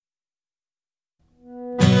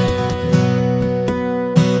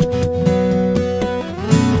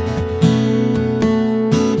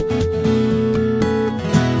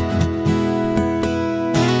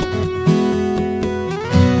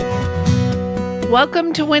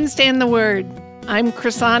Welcome to Wednesday in the Word. I'm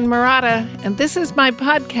Krisan Murata, and this is my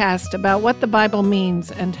podcast about what the Bible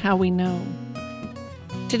means and how we know.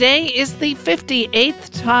 Today is the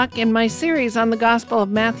 58th talk in my series on the Gospel of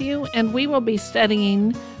Matthew, and we will be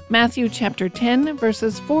studying Matthew chapter 10,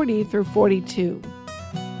 verses 40 through 42.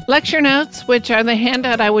 Lecture notes, which are the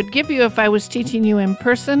handout I would give you if I was teaching you in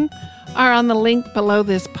person, are on the link below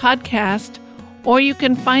this podcast, or you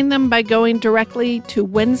can find them by going directly to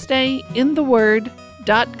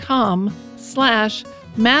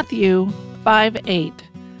wednesdayintheword.com/Matthew58.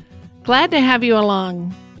 Glad to have you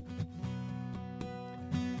along.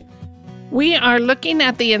 We are looking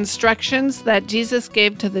at the instructions that Jesus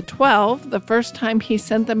gave to the 12 the first time he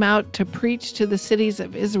sent them out to preach to the cities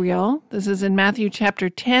of Israel. This is in Matthew chapter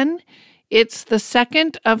 10. It's the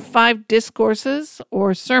second of 5 discourses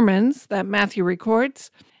or sermons that Matthew records.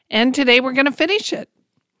 And today we're going to finish it.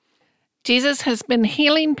 Jesus has been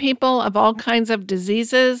healing people of all kinds of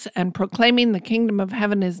diseases and proclaiming the kingdom of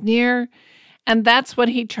heaven is near, and that's what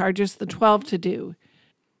he charges the 12 to do.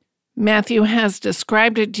 Matthew has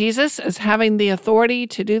described Jesus as having the authority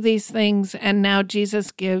to do these things, and now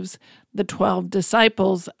Jesus gives the 12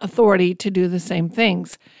 disciples authority to do the same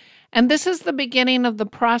things. And this is the beginning of the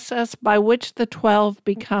process by which the 12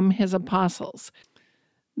 become his apostles.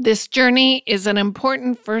 This journey is an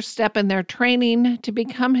important first step in their training to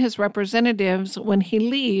become his representatives when he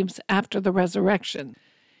leaves after the resurrection.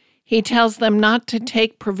 He tells them not to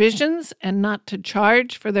take provisions and not to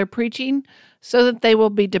charge for their preaching so that they will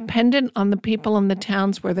be dependent on the people in the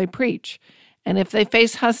towns where they preach. And if they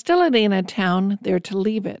face hostility in a town, they're to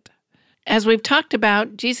leave it. As we've talked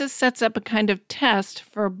about, Jesus sets up a kind of test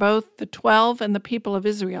for both the 12 and the people of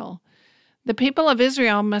Israel. The people of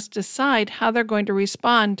Israel must decide how they're going to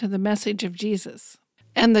respond to the message of Jesus.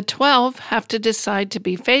 And the 12 have to decide to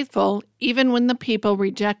be faithful even when the people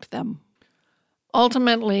reject them.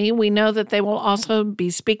 Ultimately, we know that they will also be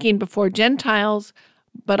speaking before Gentiles,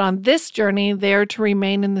 but on this journey, they are to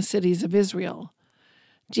remain in the cities of Israel.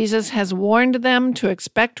 Jesus has warned them to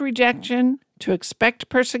expect rejection, to expect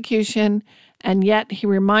persecution, and yet he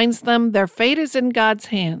reminds them their fate is in God's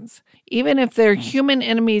hands. Even if their human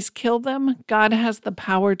enemies kill them, God has the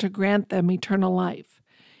power to grant them eternal life.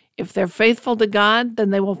 If they're faithful to God, then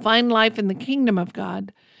they will find life in the kingdom of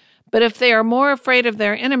God. But if they are more afraid of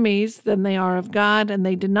their enemies than they are of God, and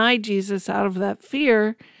they deny Jesus out of that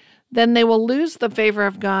fear, then they will lose the favor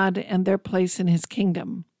of God and their place in his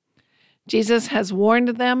kingdom. Jesus has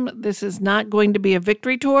warned them this is not going to be a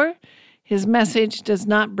victory tour. His message does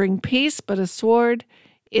not bring peace, but a sword.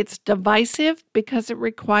 It's divisive because it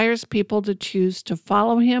requires people to choose to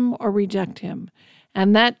follow him or reject him,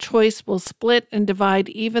 and that choice will split and divide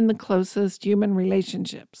even the closest human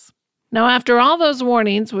relationships. Now, after all those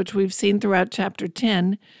warnings, which we've seen throughout chapter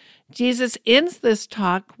 10, Jesus ends this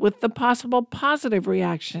talk with the possible positive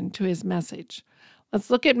reaction to his message. Let's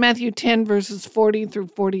look at Matthew 10, verses 40 through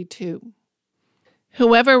 42.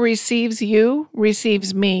 Whoever receives you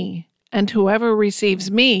receives me, and whoever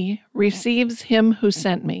receives me receives him who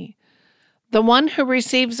sent me. The one who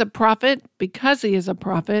receives a prophet because he is a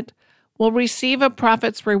prophet will receive a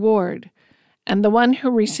prophet's reward, and the one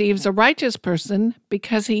who receives a righteous person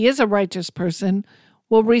because he is a righteous person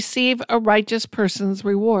will receive a righteous person's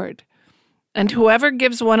reward. And whoever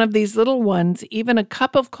gives one of these little ones even a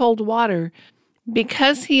cup of cold water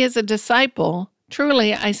because he is a disciple,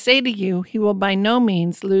 truly I say to you, he will by no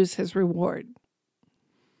means lose his reward.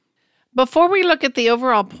 Before we look at the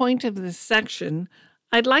overall point of this section,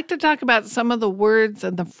 I'd like to talk about some of the words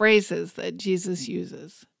and the phrases that Jesus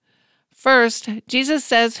uses. First, Jesus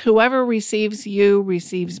says, whoever receives you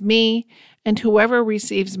receives me, and whoever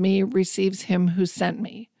receives me receives him who sent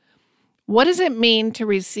me. What does it mean to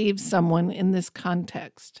receive someone in this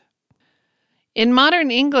context? In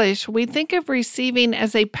modern English, we think of receiving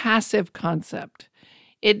as a passive concept.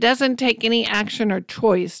 It doesn't take any action or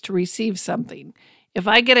choice to receive something. If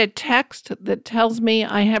I get a text that tells me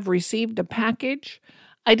I have received a package,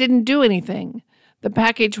 I didn't do anything. The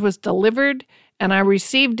package was delivered, and I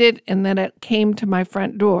received it, and then it came to my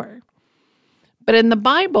front door. But in the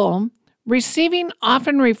Bible, receiving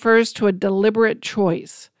often refers to a deliberate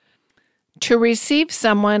choice. To receive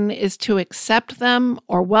someone is to accept them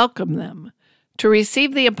or welcome them. To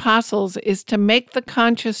receive the apostles is to make the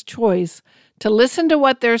conscious choice to listen to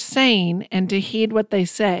what they're saying and to heed what they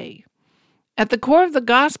say. At the core of the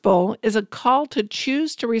gospel is a call to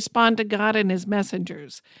choose to respond to God and his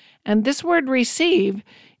messengers. And this word receive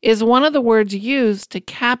is one of the words used to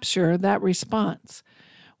capture that response.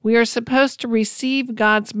 We are supposed to receive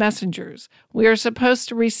God's messengers. We are supposed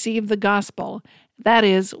to receive the gospel. That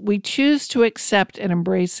is, we choose to accept and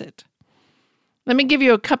embrace it. Let me give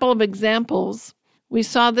you a couple of examples. We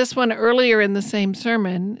saw this one earlier in the same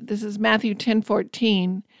sermon. This is Matthew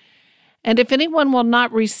 10:14. And if anyone will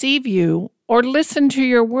not receive you or listen to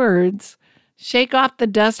your words, shake off the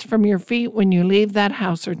dust from your feet when you leave that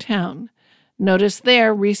house or town. Notice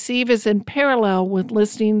there, receive is in parallel with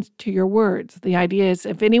listening to your words. The idea is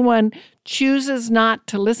if anyone chooses not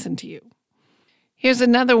to listen to you. Here's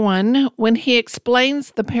another one. When he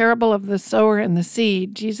explains the parable of the sower and the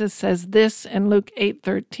seed, Jesus says this in Luke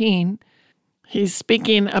 8:13. He's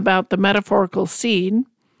speaking about the metaphorical seed.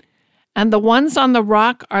 And the ones on the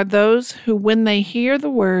rock are those who, when they hear the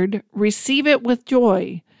word, receive it with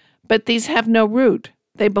joy. But these have no root.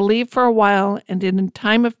 They believe for a while and in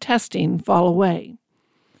time of testing fall away.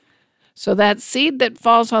 So that seed that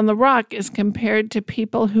falls on the rock is compared to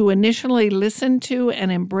people who initially listen to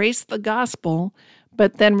and embrace the gospel,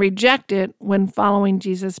 but then reject it when following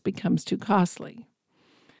Jesus becomes too costly.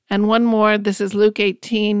 And one more, this is Luke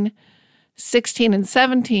 18:16 and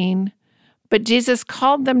 17. But Jesus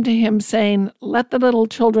called them to him, saying, "Let the little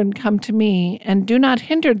children come to me, and do not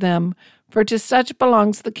hinder them, for to such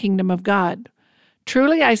belongs the kingdom of God.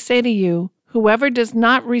 Truly I say to you, whoever does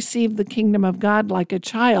not receive the kingdom of God like a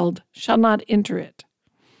child shall not enter it."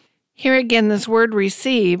 Here again, this word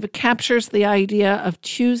receive captures the idea of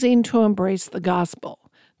choosing to embrace the gospel.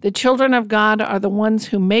 The children of God are the ones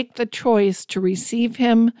who make the choice to receive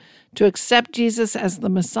him, to accept Jesus as the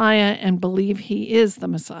Messiah, and believe he is the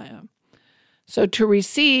Messiah. So to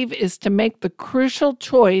receive is to make the crucial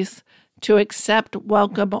choice to accept,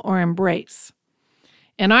 welcome, or embrace.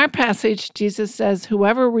 In our passage, Jesus says,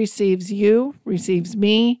 "Whoever receives you receives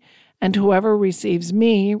me, and whoever receives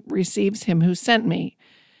me receives him who sent me."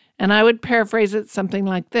 And I would paraphrase it something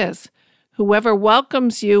like this: whoever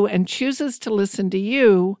welcomes you and chooses to listen to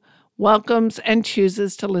you welcomes and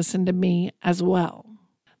chooses to listen to me as well.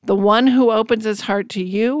 The one who opens his heart to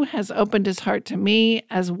you has opened his heart to me,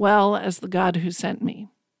 as well as the God who sent me.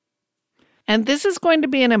 And this is going to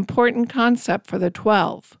be an important concept for the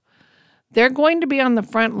 12. They're going to be on the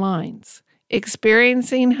front lines,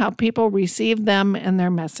 experiencing how people receive them and their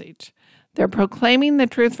message. They're proclaiming the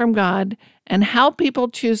truth from God, and how people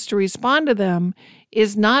choose to respond to them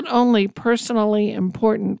is not only personally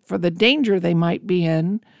important for the danger they might be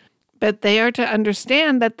in, but they are to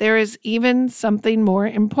understand that there is even something more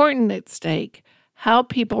important at stake. How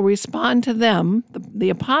people respond to them, the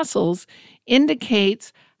apostles,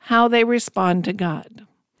 indicates how they respond to God.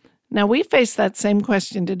 Now, we face that same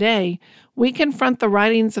question today. We confront the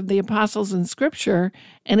writings of the apostles in Scripture,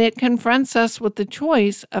 and it confronts us with the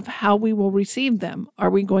choice of how we will receive them. Are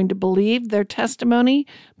we going to believe their testimony,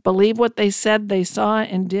 believe what they said they saw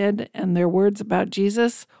and did, and their words about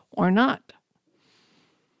Jesus, or not?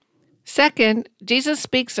 Second, Jesus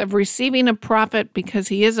speaks of receiving a prophet because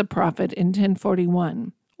he is a prophet in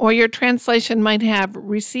 10:41. Or your translation might have,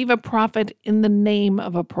 receive a prophet in the name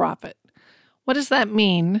of a prophet. What does that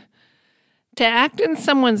mean? To act in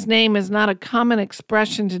someone's name is not a common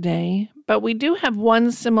expression today, but we do have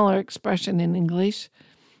one similar expression in English.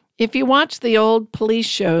 If you watch the old police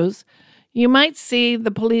shows, you might see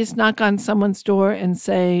the police knock on someone's door and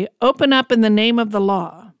say, "Open up in the name of the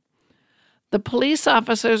law." The police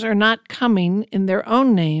officers are not coming in their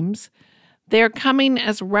own names. They are coming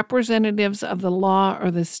as representatives of the law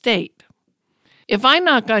or the state. If I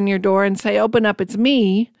knock on your door and say, "Open up, it's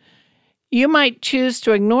me," you might choose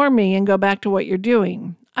to ignore me and go back to what you're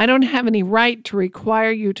doing. I don't have any right to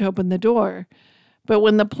require you to open the door. But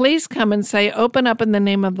when the police come and say, "Open up in the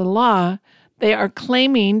name of the law," they are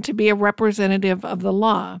claiming to be a representative of the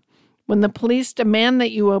law. When the police demand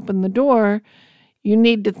that you open the door, you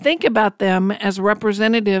need to think about them as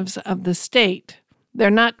representatives of the state. They're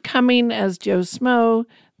not coming as Joe Smo.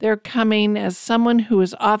 They're coming as someone who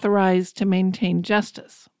is authorized to maintain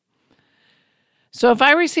justice. So if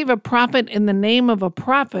I receive a prophet in the name of a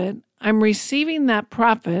prophet, I'm receiving that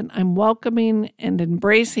prophet, I'm welcoming and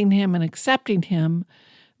embracing him and accepting him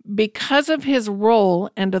because of his role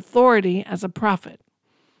and authority as a prophet.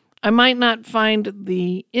 I might not find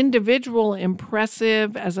the individual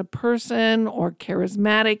impressive as a person or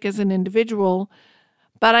charismatic as an individual,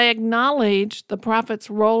 but I acknowledge the prophet's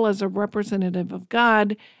role as a representative of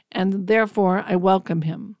God, and therefore I welcome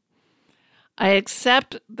him. I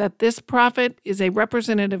accept that this prophet is a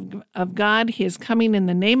representative of God. He is coming in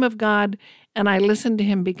the name of God, and I listen to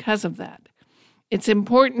him because of that. It's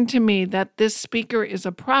important to me that this speaker is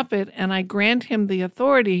a prophet, and I grant him the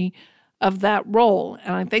authority of that role,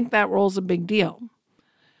 and I think that role is a big deal.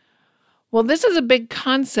 Well, this is a big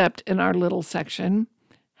concept in our little section.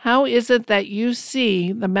 How is it that you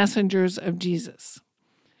see the messengers of Jesus?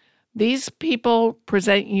 These people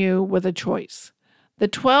present you with a choice. The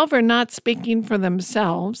 12 are not speaking for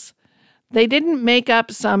themselves. They didn't make up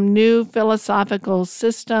some new philosophical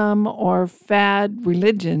system or fad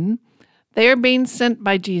religion. They are being sent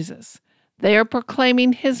by Jesus. They are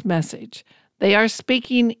proclaiming his message. They are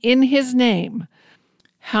speaking in his name.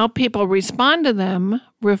 How people respond to them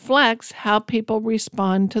reflects how people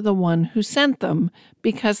respond to the one who sent them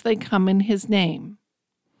because they come in his name.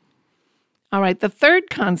 All right, the third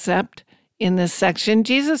concept in this section,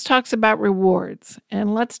 Jesus talks about rewards.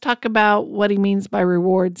 And let's talk about what he means by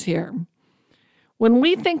rewards here. When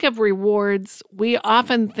we think of rewards, we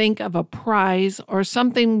often think of a prize or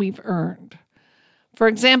something we've earned. For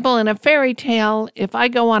example, in a fairy tale, if I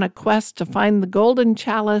go on a quest to find the golden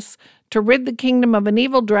chalice to rid the kingdom of an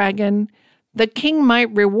evil dragon, the king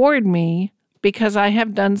might reward me because I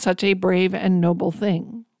have done such a brave and noble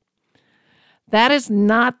thing. That is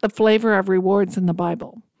not the flavor of rewards in the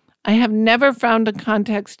Bible. I have never found a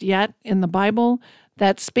context yet in the Bible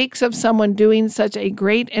that speaks of someone doing such a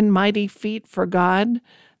great and mighty feat for God,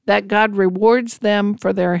 that God rewards them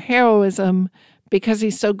for their heroism because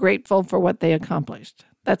he's so grateful for what they accomplished.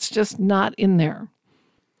 That's just not in there.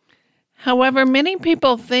 However, many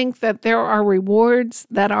people think that there are rewards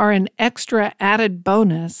that are an extra added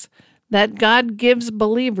bonus that God gives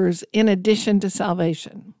believers in addition to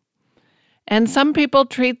salvation. And some people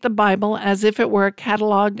treat the Bible as if it were a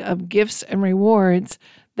catalog of gifts and rewards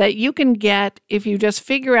that you can get if you just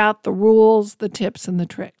figure out the rules, the tips, and the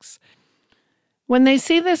tricks. When they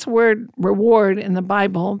see this word reward in the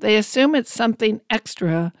Bible, they assume it's something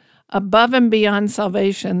extra above and beyond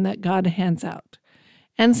salvation that God hands out.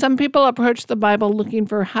 And some people approach the Bible looking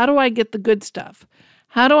for, how do I get the good stuff?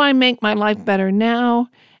 How do I make my life better now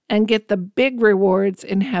and get the big rewards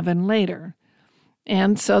in heaven later?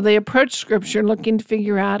 And so they approach Scripture looking to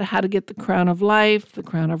figure out how to get the crown of life, the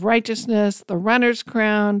crown of righteousness, the runner's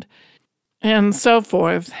crown, and so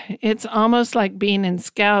forth. It's almost like being in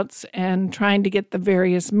Scouts and trying to get the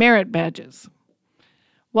various merit badges.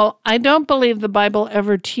 Well, I don't believe the Bible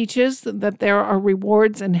ever teaches that there are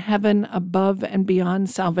rewards in heaven above and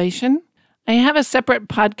beyond salvation. I have a separate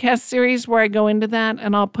podcast series where I go into that,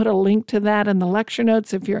 and I'll put a link to that in the lecture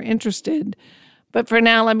notes if you're interested. But for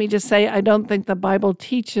now, let me just say I don't think the Bible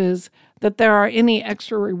teaches that there are any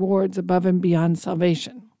extra rewards above and beyond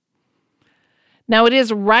salvation. Now, it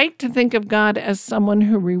is right to think of God as someone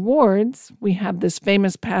who rewards. We have this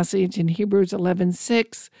famous passage in Hebrews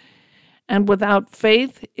 11:6, and without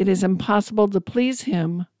faith it is impossible to please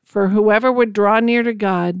him, for whoever would draw near to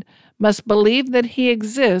God must believe that he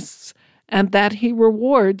exists and that he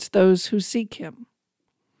rewards those who seek him.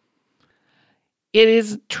 It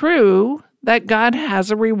is true that God has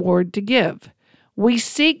a reward to give. We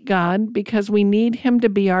seek God because we need him to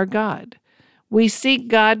be our God. We seek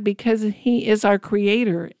God because he is our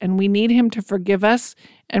creator, and we need him to forgive us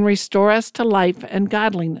and restore us to life and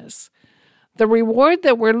godliness. The reward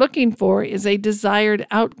that we're looking for is a desired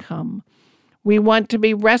outcome. We want to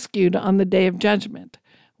be rescued on the day of judgment.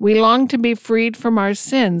 We long to be freed from our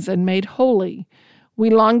sins and made holy. We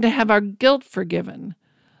long to have our guilt forgiven.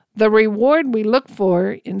 The reward we look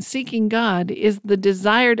for in seeking God is the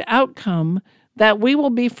desired outcome that we will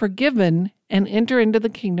be forgiven and enter into the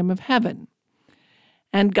kingdom of heaven.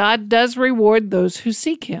 And God does reward those who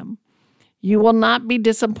seek him. You will not be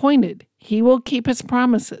disappointed. He will keep his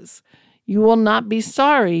promises. You will not be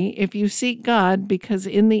sorry if you seek God, because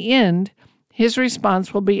in the end, his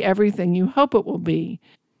response will be everything you hope it will be.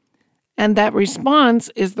 And that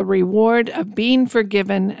response is the reward of being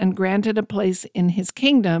forgiven and granted a place in his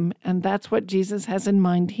kingdom, and that's what Jesus has in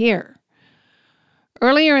mind here.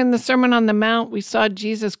 Earlier in the Sermon on the Mount, we saw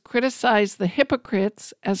Jesus criticize the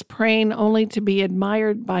hypocrites as praying only to be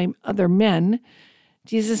admired by other men.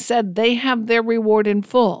 Jesus said they have their reward in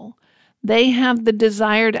full. They have the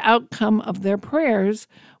desired outcome of their prayers,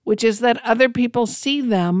 which is that other people see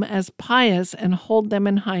them as pious and hold them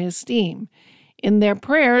in high esteem. In their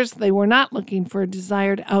prayers, they were not looking for a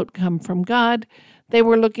desired outcome from God. They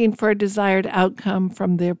were looking for a desired outcome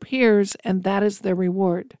from their peers, and that is their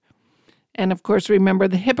reward. And of course, remember,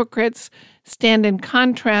 the hypocrites stand in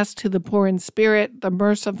contrast to the poor in spirit, the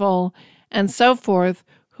merciful, and so forth,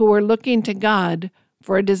 who are looking to God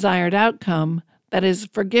for a desired outcome, that is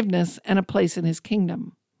forgiveness and a place in his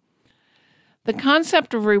kingdom. The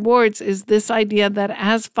concept of rewards is this idea that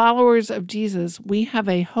as followers of Jesus, we have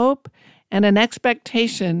a hope and an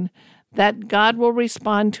expectation that God will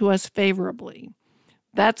respond to us favorably.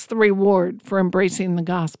 That's the reward for embracing the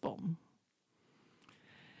gospel.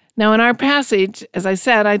 Now, in our passage, as I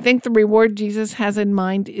said, I think the reward Jesus has in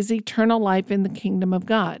mind is eternal life in the kingdom of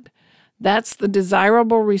God. That's the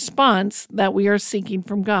desirable response that we are seeking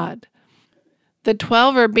from God. The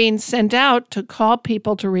 12 are being sent out to call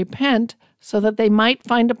people to repent so that they might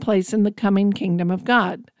find a place in the coming kingdom of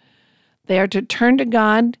God. They are to turn to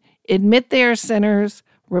God, admit they are sinners,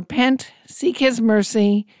 repent, seek His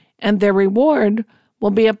mercy, and their reward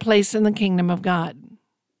will be a place in the kingdom of God.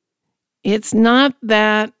 It's not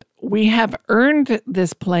that we have earned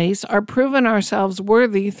this place or proven ourselves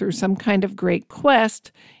worthy through some kind of great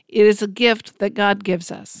quest. It is a gift that God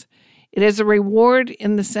gives us. It is a reward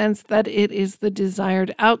in the sense that it is the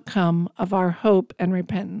desired outcome of our hope and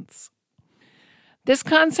repentance. This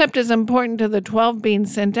concept is important to the 12 being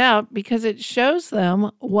sent out because it shows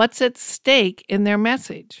them what's at stake in their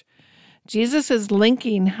message. Jesus is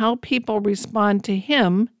linking how people respond to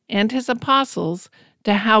Him and His apostles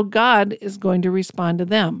to how God is going to respond to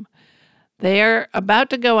them. They are about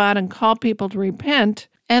to go out and call people to repent,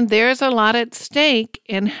 and there's a lot at stake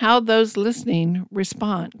in how those listening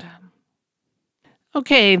respond.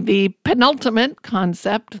 Okay, the penultimate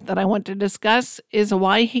concept that I want to discuss is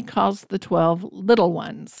why He calls the 12 little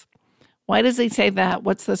ones. Why does He say that?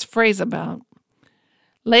 What's this phrase about?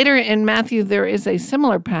 Later in Matthew, there is a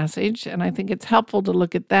similar passage, and I think it's helpful to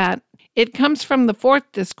look at that. It comes from the fourth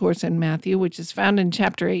discourse in Matthew, which is found in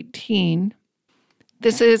chapter 18.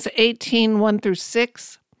 This is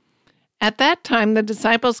 18:1-6. At that time, the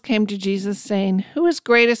disciples came to Jesus, saying, "Who is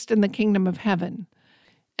greatest in the kingdom of heaven?"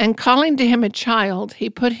 And calling to Him a child, He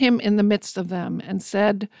put him in the midst of them and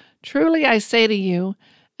said, "Truly I say to you,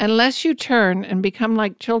 unless you turn and become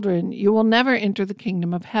like children, you will never enter the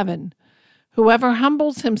kingdom of heaven. Whoever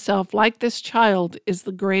humbles himself like this child is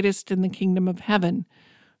the greatest in the kingdom of heaven.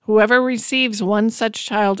 Whoever receives one such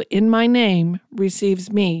child in my name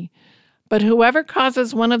receives me. But whoever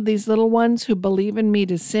causes one of these little ones who believe in me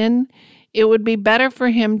to sin, it would be better for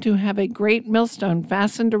him to have a great millstone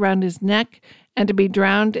fastened around his neck and to be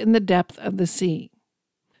drowned in the depth of the sea."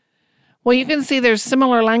 Well, you can see there's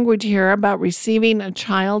similar language here about receiving a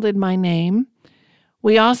child in my name.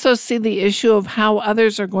 We also see the issue of how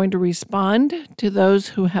others are going to respond to those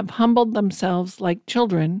who have humbled themselves like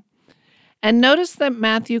children. And notice that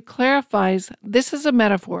Matthew clarifies this is a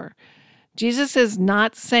metaphor. Jesus is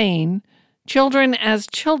not saying children as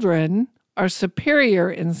children are superior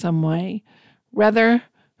in some way. Rather,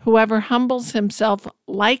 whoever humbles himself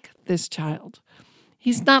like this child.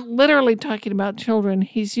 He's not literally talking about children.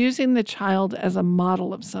 He's using the child as a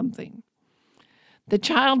model of something. The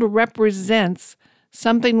child represents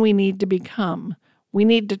something we need to become. We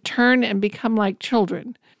need to turn and become like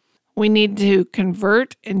children. We need to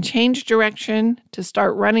convert and change direction to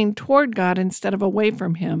start running toward God instead of away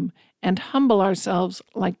from Him and humble ourselves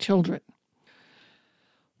like children.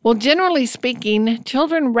 Well, generally speaking,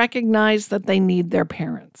 children recognize that they need their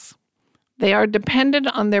parents. They are dependent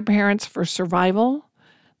on their parents for survival.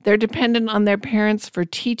 They're dependent on their parents for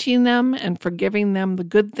teaching them and for giving them the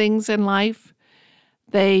good things in life.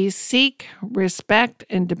 They seek, respect,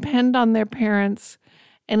 and depend on their parents.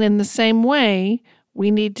 And in the same way, we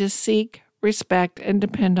need to seek, respect, and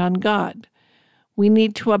depend on God. We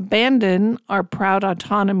need to abandon our proud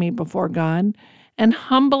autonomy before God and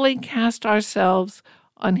humbly cast ourselves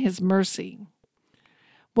on His mercy.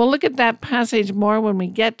 We'll look at that passage more when we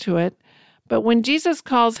get to it, but when Jesus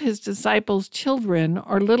calls His disciples children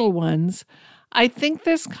or little ones, I think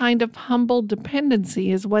this kind of humble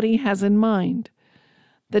dependency is what He has in mind.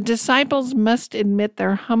 The disciples must admit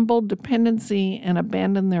their humble dependency and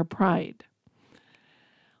abandon their pride.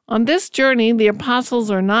 On this journey, the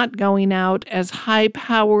apostles are not going out as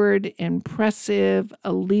high-powered, impressive,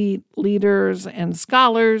 elite leaders and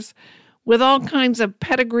scholars with all kinds of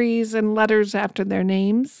pedigrees and letters after their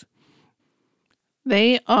names.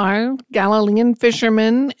 They are Galilean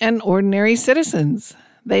fishermen and ordinary citizens.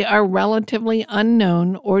 They are relatively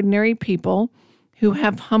unknown, ordinary people who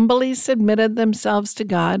have humbly submitted themselves to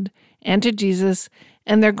God and to Jesus,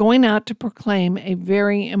 and they're going out to proclaim a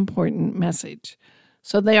very important message.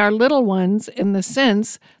 So they are little ones in the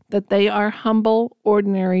sense that they are humble,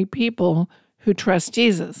 ordinary people who trust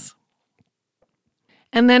Jesus.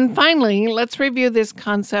 And then finally, let's review this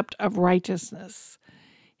concept of righteousness.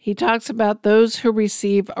 He talks about those who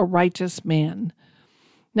receive a righteous man.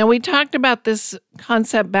 Now, we talked about this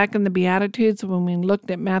concept back in the Beatitudes when we looked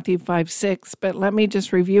at Matthew 5:6, but let me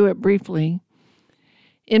just review it briefly.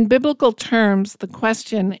 In biblical terms, the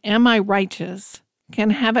question, "Am I righteous?"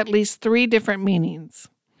 can have at least 3 different meanings.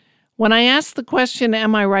 When I ask the question,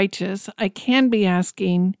 "Am I righteous?" I can be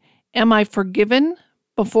asking, "Am I forgiven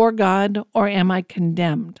before God or am I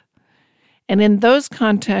condemned?" And in those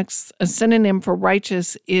contexts, a synonym for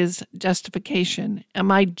righteous is justification.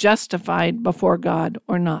 Am I justified before God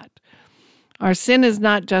or not? Our sin is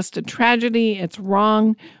not just a tragedy, it's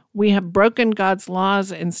wrong. We have broken God's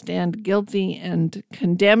laws and stand guilty and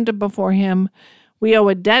condemned before Him. We owe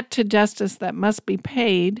a debt to justice that must be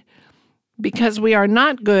paid. Because we are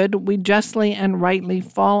not good, we justly and rightly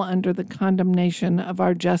fall under the condemnation of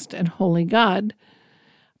our just and holy God.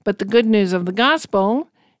 But the good news of the gospel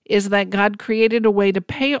is that God created a way to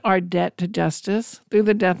pay our debt to justice through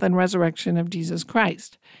the death and resurrection of Jesus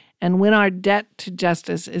Christ. And when our debt to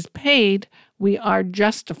justice is paid, we are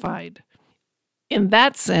justified. In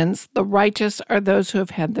that sense, the righteous are those who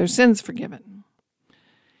have had their sins forgiven.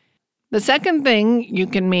 The second thing you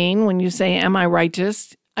can mean when you say, am I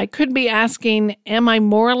righteous? I could be asking, am I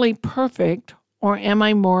morally perfect or am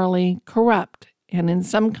I morally corrupt? And in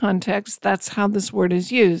some contexts, that's how this word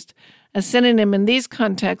is used. A synonym in these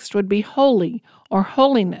contexts would be holy or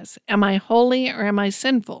holiness. Am I holy or am I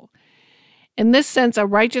sinful? In this sense, a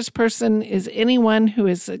righteous person is anyone who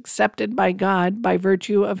is accepted by God by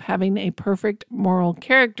virtue of having a perfect moral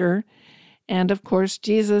character. And of course,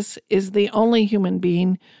 Jesus is the only human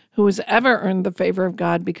being who has ever earned the favor of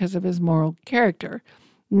God because of his moral character.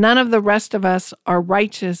 None of the rest of us are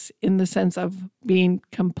righteous in the sense of being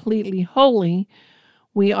completely holy.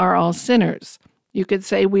 We are all sinners. You could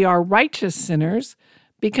say we are righteous sinners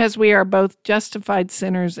because we are both justified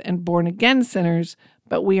sinners and born-again sinners,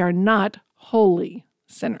 but we are not holy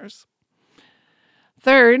sinners.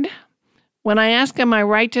 Third, when I ask, am I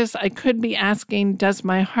righteous, I could be asking, does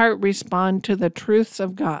my heart respond to the truths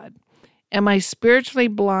of God? Am I spiritually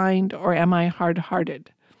blind or am I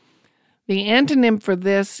hard-hearted? The antonym for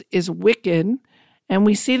this is wicked, and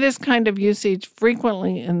we see this kind of usage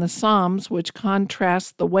frequently in the Psalms, which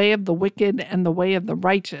contrast the way of the wicked and the way of the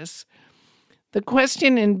righteous. The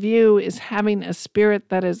question in view is having a spirit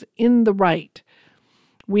that is in the right.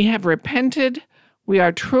 We have repented, we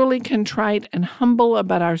are truly contrite and humble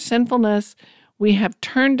about our sinfulness, we have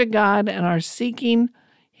turned to God and are seeking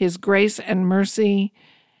His grace and mercy,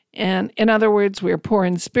 and in other words, we are poor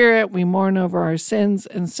in spirit, we mourn over our sins,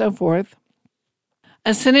 and so forth.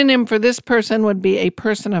 A synonym for this person would be a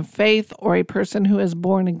person of faith or a person who is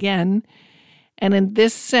born again. And in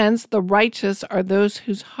this sense, the righteous are those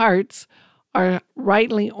whose hearts are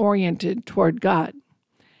rightly oriented toward God.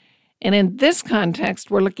 And in this context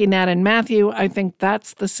we're looking at in Matthew, I think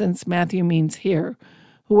that's the sense Matthew means here.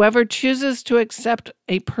 Whoever chooses to accept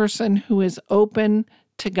a person who is open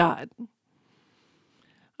to God.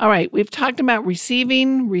 All right, we've talked about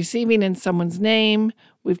receiving in someone's name.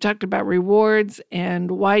 We've talked about rewards and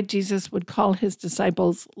why Jesus would call his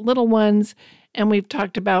disciples little ones. And we've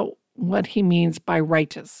talked about what he means by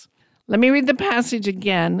righteous. Let me read the passage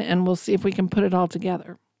again, and we'll see if we can put it all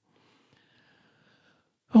together.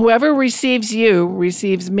 Whoever receives you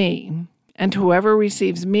receives me, and whoever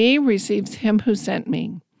receives me receives him who sent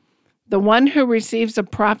me. The one who receives a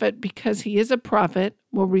prophet because he is a prophet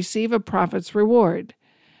will receive a prophet's reward.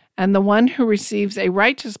 And the one who receives a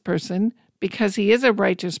righteous person, because he is a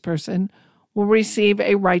righteous person, will receive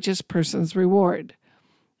a righteous person's reward.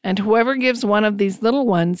 And whoever gives one of these little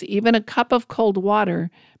ones even a cup of cold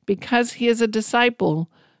water, because he is a disciple,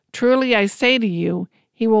 truly I say to you,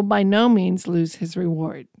 he will by no means lose his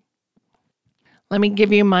reward. Let me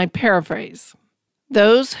give you my paraphrase.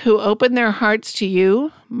 Those who open their hearts to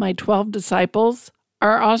you, my 12 disciples,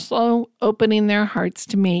 are also opening their hearts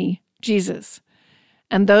to me, Jesus.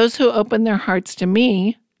 And those who open their hearts to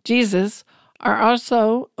me, Jesus, are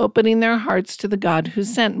also opening their hearts to the God who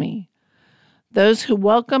sent me. Those who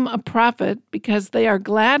welcome a prophet because they are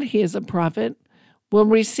glad he is a prophet will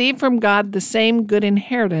receive from God the same good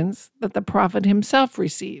inheritance that the prophet himself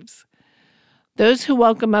receives. Those who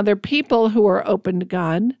welcome other people who are open to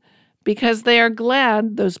God because they are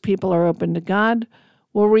glad those people are open to God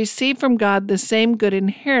will receive from God the same good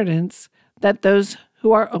inheritance that those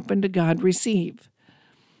who are open to God receive.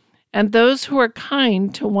 And those who are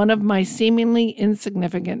kind to one of my seemingly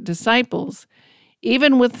insignificant disciples,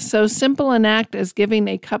 even with so simple an act as giving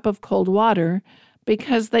a cup of cold water,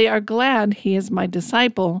 because they are glad he is my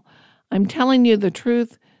disciple, I'm telling you the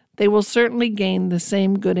truth, they will certainly gain the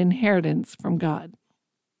same good inheritance from God.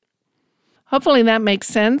 Hopefully that makes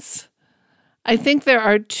sense. I think there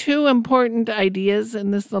are two important ideas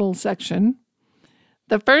in this little section.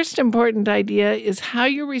 The first important idea is how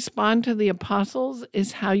you respond to the apostles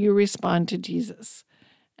is how you respond to Jesus.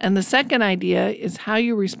 And the second idea is how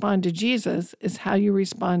you respond to Jesus is how you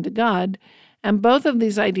respond to God. And both of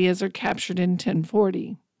these ideas are captured in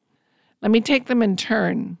 1040. Let me take them in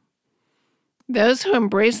turn. Those who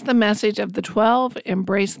embrace the message of the 12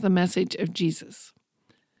 embrace the message of Jesus.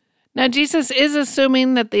 Now, Jesus is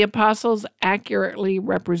assuming that the apostles accurately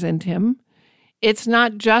represent him. It's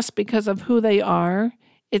not just because of who they are.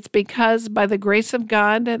 It's because by the grace of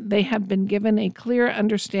God, they have been given a clear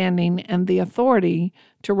understanding and the authority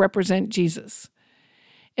to represent Jesus.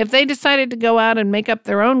 If they decided to go out and make up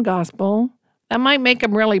their own gospel, that might make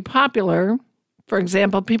them really popular. For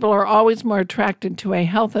example, people are always more attracted to a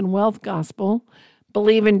health and wealth gospel.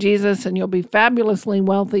 Believe in Jesus and you'll be fabulously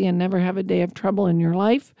wealthy and never have a day of trouble in your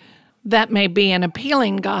life. That may be an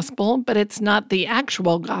appealing gospel, but it's not the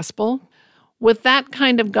actual gospel. With that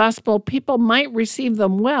kind of gospel, people might receive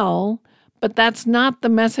them well, but that's not the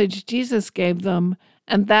message Jesus gave them,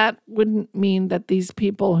 and that wouldn't mean that these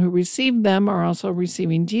people who received them are also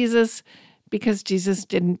receiving Jesus, because Jesus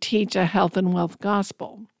didn't teach a health and wealth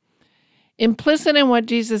gospel. Implicit in what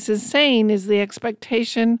Jesus is saying is the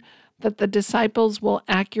expectation that the disciples will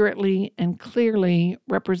accurately and clearly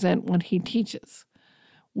represent what he teaches.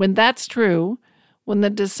 When that's true, when the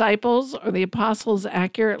disciples or the apostles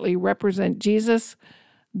accurately represent Jesus,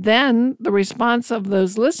 then the response of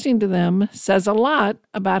those listening to them says a lot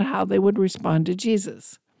about how they would respond to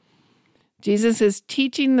Jesus. Jesus is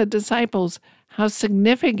teaching the disciples how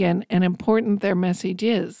significant and important their message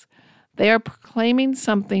is. They are proclaiming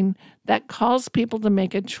something that calls people to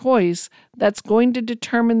make a choice that's going to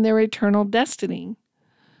determine their eternal destiny.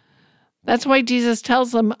 That's why Jesus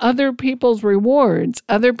tells them other people's rewards,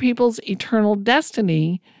 other people's eternal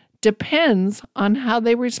destiny depends on how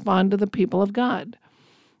they respond to the people of God.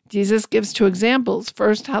 Jesus gives two examples.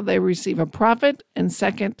 First, how they receive a prophet, and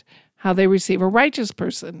second, how they receive a righteous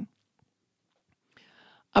person.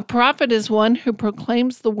 A prophet is one who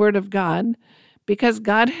proclaims the word of God because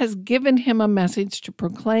God has given him a message to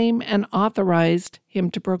proclaim and authorized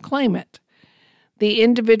him to proclaim it. The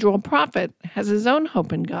individual prophet has his own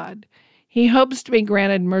hope in God. He hopes to be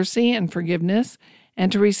granted mercy and forgiveness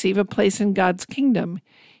and to receive a place in God's kingdom.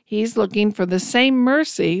 He's looking for the same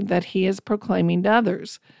mercy that he is proclaiming to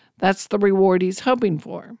others. That's the reward he's hoping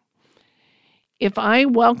for. If I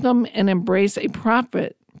welcome and embrace a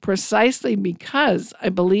prophet precisely because I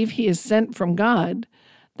believe he is sent from God,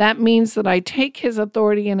 that means that I take his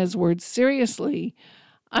authority and his word seriously.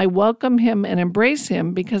 I welcome him and embrace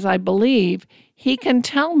him because I believe he can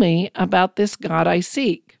tell me about this God I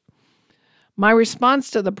seek. My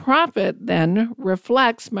response to the prophet then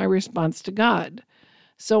reflects my response to God.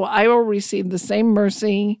 So I will receive the same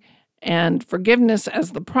mercy and forgiveness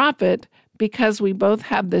as the prophet because we both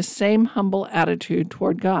have this same humble attitude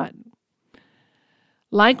toward God.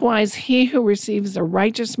 Likewise, he who receives a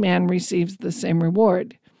righteous man receives the same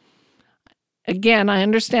reward. Again, I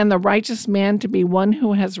understand the righteous man to be one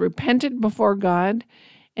who has repented before God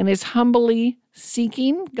and is humbly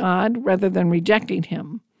seeking God rather than rejecting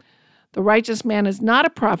him. The righteous man is not a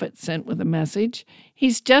prophet sent with a message.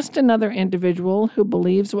 He's just another individual who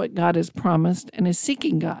believes what God has promised and is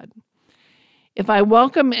seeking God. If I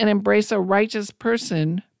welcome and embrace a righteous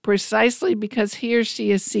person precisely because he or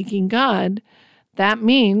she is seeking God, that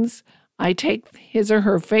means I take his or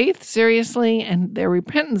her faith seriously and their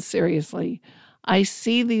repentance seriously. I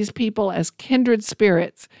see these people as kindred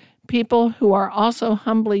spirits, people who are also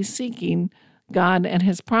humbly seeking God and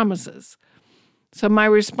his promises. So my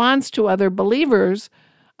response to other believers,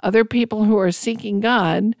 other people who are seeking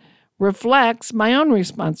God, reflects my own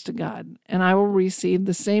response to God, and I will receive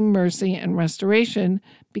the same mercy and restoration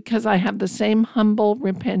because I have the same humble,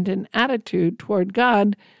 repentant attitude toward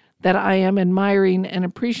God that I am admiring and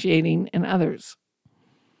appreciating in others.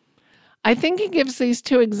 I think he gives these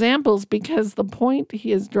two examples because the point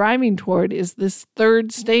he is driving toward is this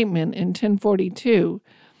third statement in 1042.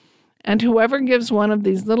 And whoever gives one of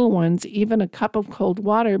these little ones even a cup of cold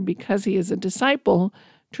water because he is a disciple,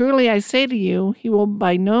 truly I say to you, he will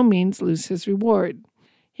by no means lose his reward.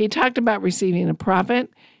 He talked about receiving a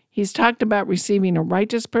prophet. He's talked about receiving a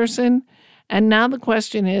righteous person. And now the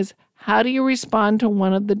question is, how do you respond to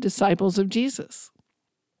one of the disciples of Jesus?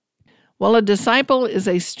 Well, a disciple is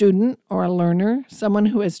a student or a learner, someone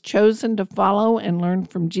who has chosen to follow and learn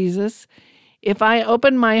from Jesus. If I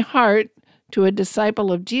open my heart to a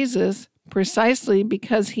disciple of Jesus precisely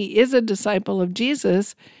because he is a disciple of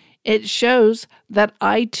Jesus, it shows that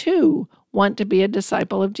I too want to be a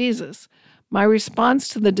disciple of Jesus. My response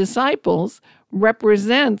to the disciples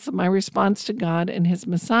represents my response to God and his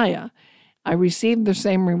Messiah. I receive the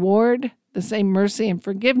same reward, the same mercy and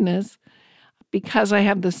forgiveness because I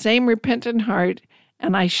have the same repentant heart,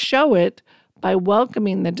 and I show it by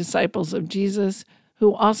welcoming the disciples of Jesus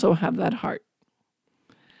who also have that heart.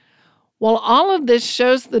 Well, all of this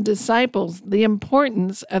shows the disciples the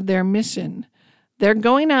importance of their mission. They're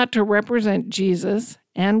going out to represent Jesus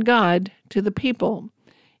and God to the people.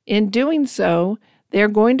 In doing so, they're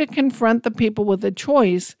going to confront the people with a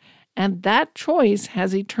choice, and that choice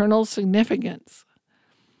has eternal significance.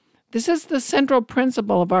 This is the central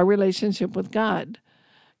principle of our relationship with God.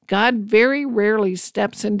 God very rarely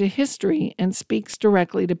steps into history and speaks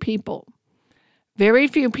directly to people. Very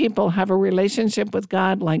few people have a relationship with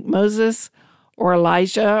God like Moses or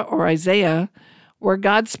Elijah or Isaiah, where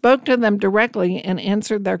God spoke to them directly and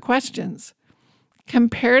answered their questions.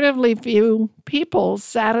 Comparatively few people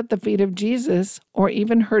sat at the feet of Jesus or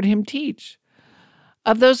even heard him teach.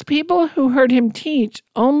 Of those people who heard him teach,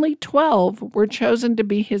 only 12 were chosen to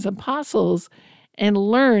be his apostles and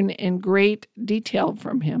learn in great detail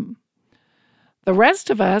from him. The rest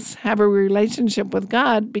of us have a relationship with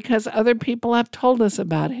God because other people have told us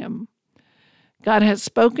about him. God has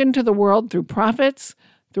spoken to the world through prophets,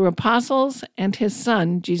 through apostles, and his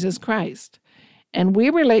Son, Jesus Christ. And we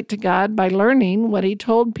relate to God by learning what he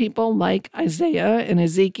told people like Isaiah and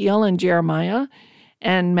Ezekiel and Jeremiah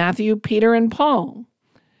and Matthew, Peter, and Paul.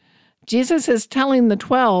 Jesus is telling the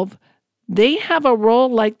 12 they have a role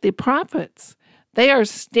like the prophets. They are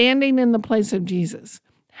standing in the place of Jesus.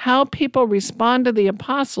 How people respond to the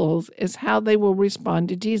apostles is how they will respond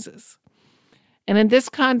to Jesus. And in this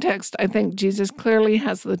context, I think Jesus clearly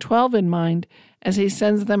has the 12 in mind as he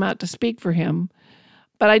sends them out to speak for him.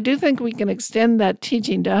 But I do think we can extend that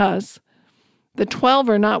teaching to us. The 12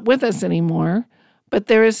 are not with us anymore, but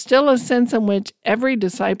there is still a sense in which every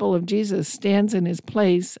disciple of Jesus stands in his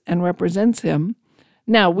place and represents him.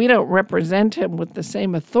 Now, we don't represent him with the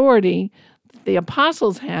same authority that the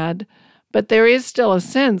apostles had, but there is still a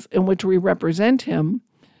sense in which we represent him.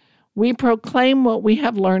 We proclaim what we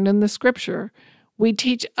have learned in the Scripture. We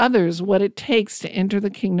teach others what it takes to enter the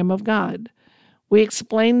kingdom of God. We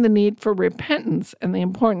explain the need for repentance and the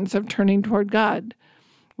importance of turning toward God.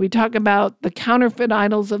 We talk about the counterfeit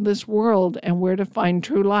idols of this world and where to find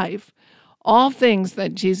true life, all things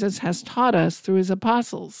that Jesus has taught us through his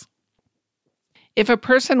apostles. If a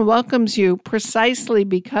person welcomes you precisely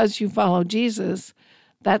because you follow Jesus,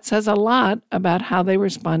 that says a lot about how they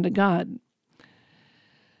respond to God.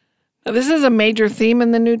 Now, this is a major theme in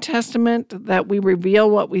the New Testament, that we reveal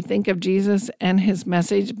what we think of Jesus and his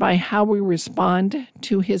message by how we respond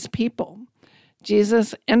to his people.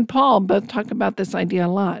 Jesus and Paul both talk about this idea a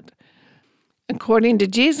lot. According to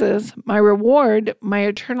Jesus, my reward, my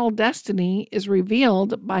eternal destiny, is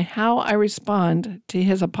revealed by how I respond to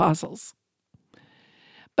his apostles.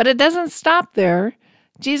 But it doesn't stop there.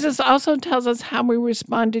 Jesus also tells us how we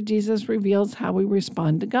respond to Jesus reveals how we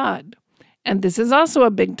respond to God. And this is also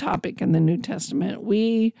a big topic in the New Testament.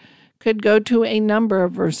 We could go to a number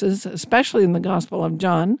of verses, especially in the Gospel of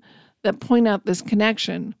John, that point out this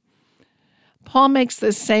connection. Paul makes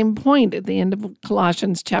this same point at the end of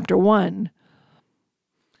Colossians chapter 1.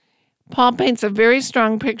 Paul paints a very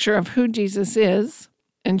strong picture of who Jesus is.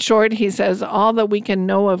 In short, he says all that we can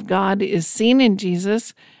know of God is seen in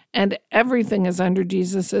Jesus, and everything is under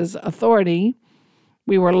Jesus' authority.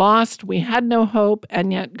 We were lost, we had no hope,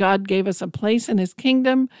 and yet God gave us a place in his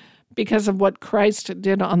kingdom because of what Christ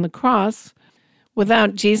did on the cross.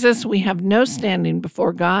 Without Jesus, we have no standing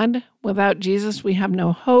before God. Without Jesus, we have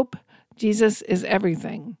no hope. Jesus is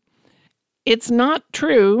everything. It's not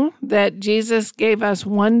true that Jesus gave us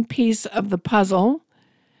one piece of the puzzle,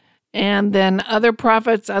 and then other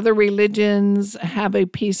prophets, other religions have a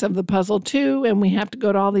piece of the puzzle too, and we have to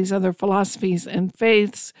go to all these other philosophies and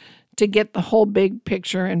faiths to get the whole big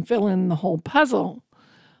picture and fill in the whole puzzle.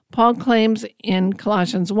 Paul claims in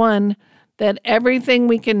Colossians 1 that everything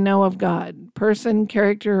we can know of God, person,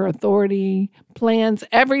 character, authority, plans,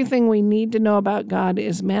 everything we need to know about God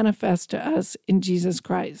is manifest to us in Jesus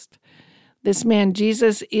Christ. This man,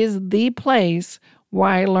 Jesus, is the place where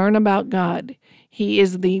I learn about God. He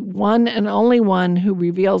is the one and only one who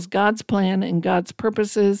reveals God's plan and God's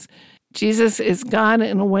purposes. Jesus is God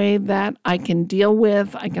in a way that I can deal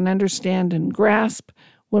with, I can understand and grasp.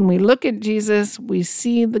 When we look at Jesus, we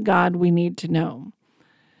see the God we need to know.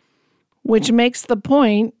 Which makes the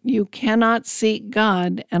point, you cannot seek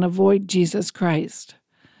God and avoid Jesus Christ.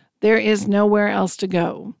 There is nowhere else to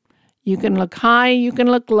go. You can look high, you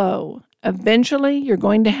can look low. Eventually, you're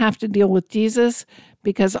going to have to deal with Jesus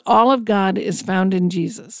because all of God is found in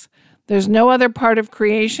Jesus. There's no other part of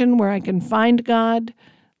creation where I can find God.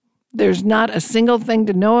 There's not a single thing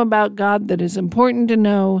to know about God that is important to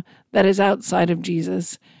know that is outside of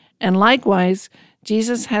Jesus. And likewise,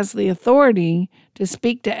 Jesus has the authority to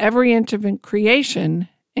speak to every inch of creation,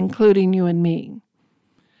 including you and me.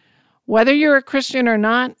 Whether you're a Christian or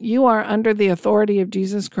not, you are under the authority of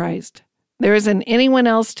Jesus Christ. There isn't anyone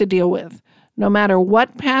else to deal with. No matter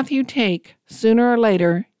what path you take, sooner or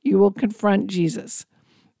later, you will confront Jesus.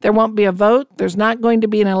 There won't be a vote. There's not going to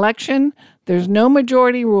be an election. There's no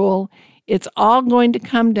majority rule. It's all going to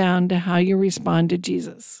come down to how you respond to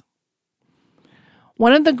Jesus.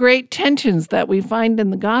 One of the great tensions that we find in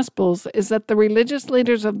the Gospels is that the religious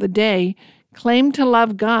leaders of the day claimed to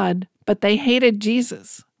love God, but they hated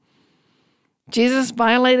Jesus. Jesus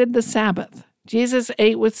violated the Sabbath. Jesus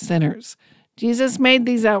ate with sinners. Jesus made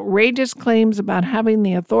these outrageous claims about having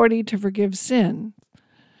the authority to forgive sin.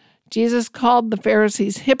 Jesus called the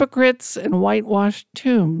Pharisees hypocrites and whitewashed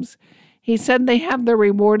tombs. He said they have their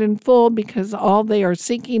reward in full because all they are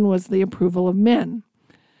seeking was the approval of men.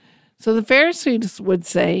 So the Pharisees would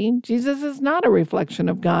say Jesus is not a reflection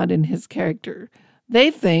of God in his character. They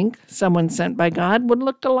think someone sent by God would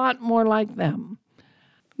look a lot more like them.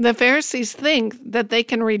 The Pharisees think that they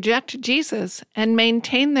can reject Jesus and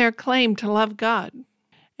maintain their claim to love God.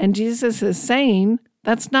 And Jesus is saying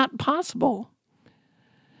that's not possible.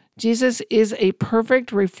 Jesus is a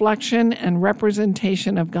perfect reflection and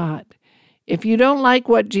representation of God. If you don't like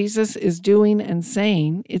what Jesus is doing and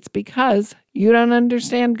saying, it's because you don't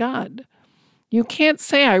understand God. You can't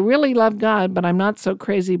say, I really love God, but I'm not so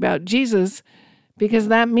crazy about Jesus, because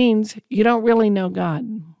that means you don't really know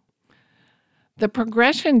God. The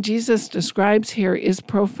progression Jesus describes here is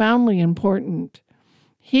profoundly important.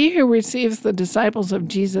 He who receives the disciples of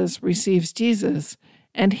Jesus receives Jesus,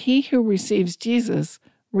 and he who receives Jesus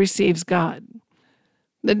receives God.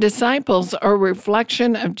 The disciples are a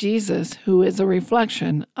reflection of Jesus, who is a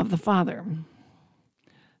reflection of the Father.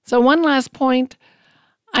 So one last point.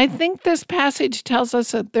 I think this passage tells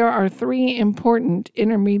us that there are three important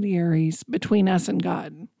intermediaries between us and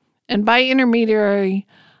God. And by intermediary,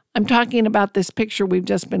 I'm talking about this picture we've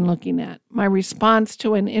just been looking at. My response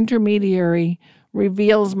to an intermediary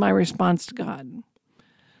reveals my response to God.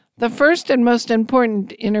 The first and most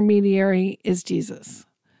important intermediary is Jesus.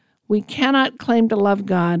 We cannot claim to love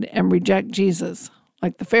God and reject Jesus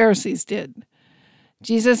like the Pharisees did.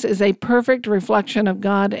 Jesus is a perfect reflection of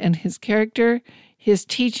God and his character. His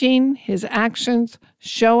teaching, his actions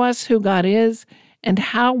show us who God is, and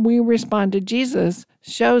how we respond to Jesus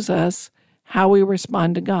shows us how we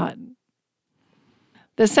respond to God.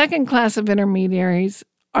 The second class of intermediaries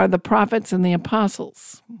are the prophets and the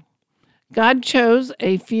apostles. God chose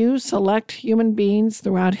a few select human beings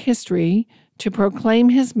throughout history to proclaim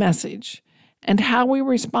his message, and how we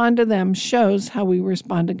respond to them shows how we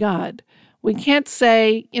respond to God. We can't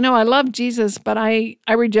say, I love Jesus, but I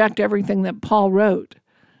reject everything that Paul wrote.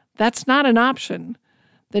 That's not an option.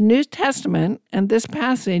 The New Testament and this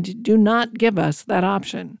passage do not give us that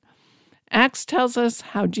option. Acts tells us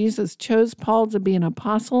how Jesus chose Paul to be an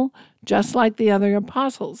apostle, just like the other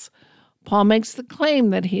apostles. Paul makes the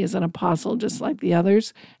claim that he is an apostle, just like the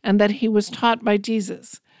others, and that he was taught by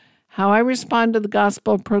Jesus. How I respond to the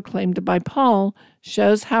gospel proclaimed by Paul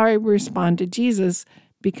shows how I respond to Jesus,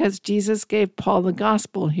 because Jesus gave Paul the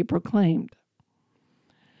gospel he proclaimed.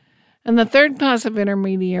 And the third class of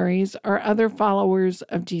intermediaries are other followers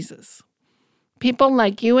of Jesus. People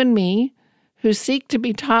like you and me who seek to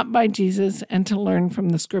be taught by Jesus and to learn from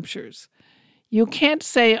the scriptures. You can't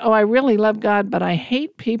say, I really love God, but I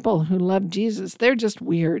hate people who love Jesus. They're just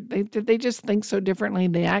weird. They just think so differently.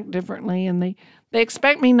 They act differently, and they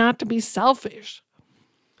expect me not to be selfish.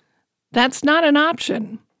 That's not an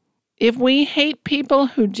option. If we hate people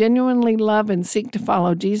who genuinely love and seek to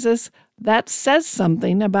follow Jesus, that says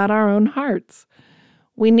something about our own hearts.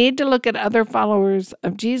 We need to look at other followers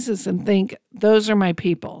of Jesus and think, those are my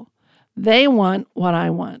people. They want what I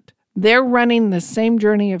want. They're running the same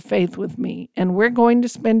journey of faith with me, and we're going to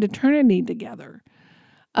spend eternity together.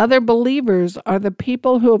 Other believers are the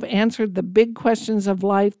people who have answered the big questions of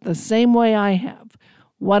life the same way I have.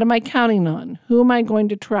 What am I counting on? Who am I going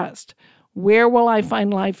to trust? Where will I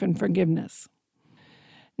find life and forgiveness?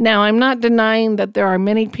 Now, I'm not denying that there are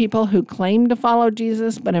many people who claim to follow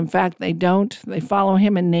Jesus, but in fact they don't. They follow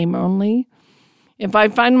him in name only. If I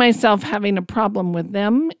find myself having a problem with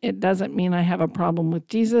them, it doesn't mean I have a problem with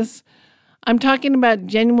Jesus. I'm talking about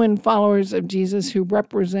genuine followers of Jesus who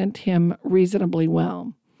represent him reasonably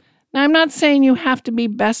well. Now, I'm not saying you have to be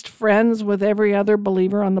best friends with every other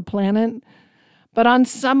believer on the planet, but on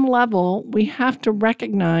some level, we have to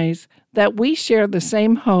recognize that we share the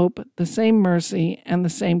same hope, the same mercy, and the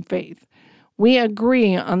same faith. We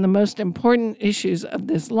agree on the most important issues of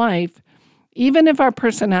this life, even if our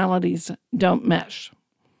personalities don't mesh.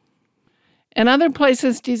 In other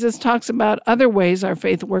places, Jesus talks about other ways our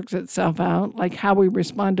faith works itself out, like how we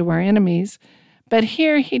respond to our enemies. But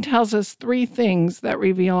here he tells us three things that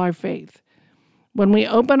reveal our faith. When we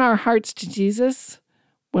open our hearts to Jesus,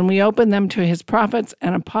 when we open them to his prophets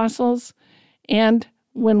and apostles, and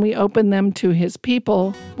When we open them to His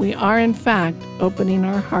people, we are in fact opening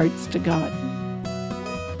our hearts to God.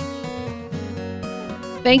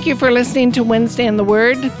 Thank you for listening to Wednesday in the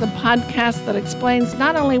Word, the podcast that explains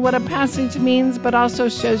not only what a passage means, but also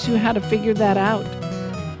shows you how to figure that out.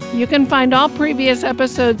 You can find all previous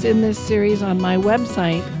episodes in this series on my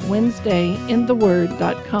website,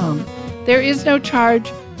 WednesdayInTheWord.com. There is no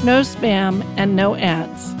charge, no spam, and no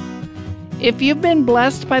ads. If you've been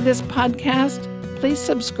blessed by this podcast, please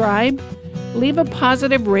subscribe, leave a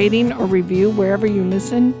positive rating or review wherever you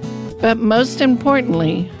listen, but most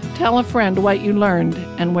importantly, tell a friend what you learned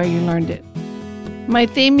and where you learned it. My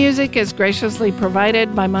theme music is graciously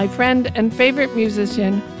provided by my friend and favorite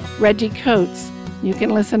musician, Reggie Coates. You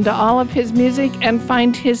can listen to all of his music and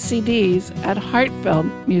find his CDs at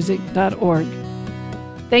heartfeltmusic.org.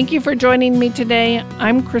 Thank you for joining me today.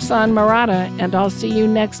 I'm Krisan Marotta, and I'll see you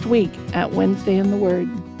next week at Wednesday in the Word.